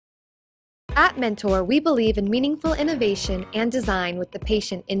At Mentor, we believe in meaningful innovation and design with the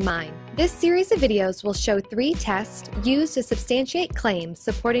patient in mind. This series of videos will show 3 tests used to substantiate claims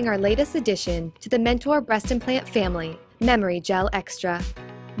supporting our latest addition to the Mentor breast implant family, MemoryGel Xtra.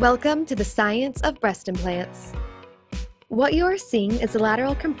 Welcome to the science of breast implants. What you are seeing is the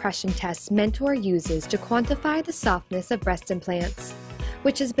lateral compression test Mentor uses to quantify the softness of breast implants,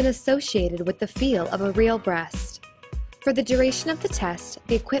 which has been associated with the feel of a real breast. For the duration of the test,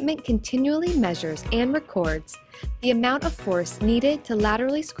 the equipment continually measures and records the amount of force needed to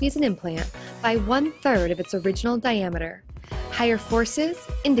laterally squeeze an implant by 1/3 of its original diameter. Higher forces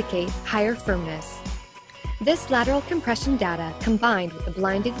indicate higher firmness. This lateral compression data, combined with the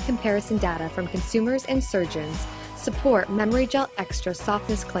blinded comparison data from consumers and surgeons, support MemoryGel Xtra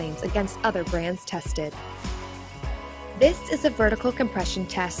softness claims against other brands tested. This is a vertical compression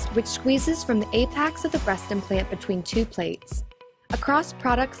test which squeezes from the apex of the breast implant between 2 plates. Across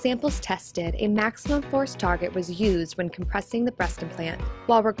product samples tested, a maximum force target was used when compressing the breast implant,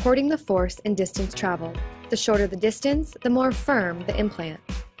 while recording the force and distance traveled. The shorter the distance, the more firm the implant.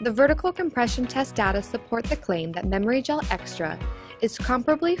 The vertical compression test data support the claim that MemoryGel Xtra is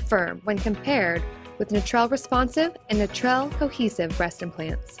comparably firm when compared with Lateral responsive and Lateral cohesive breast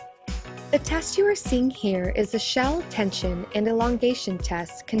implants. The test you are seeing here is the shell tension and elongation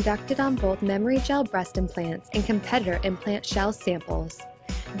test conducted on both MemoryGel breast implants and competitor implant shell samples.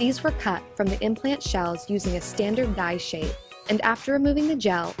 These were cut from the implant shells using a standard die shape, and after removing the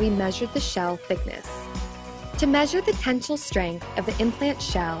gel, we measured the shell thickness. To measure the tensile strength of the implant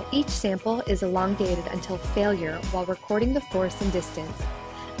shell, each sample is elongated until failure while recording the force and distance.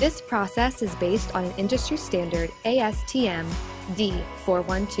 This process is based on an industry standard ASTM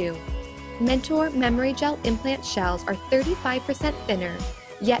D412. Mentor MemoryGel implant shells are 35% thinner,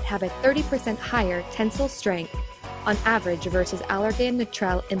 yet have a 30% higher tensile strength on average versus Allergan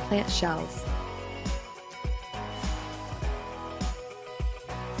Lateral implant shells.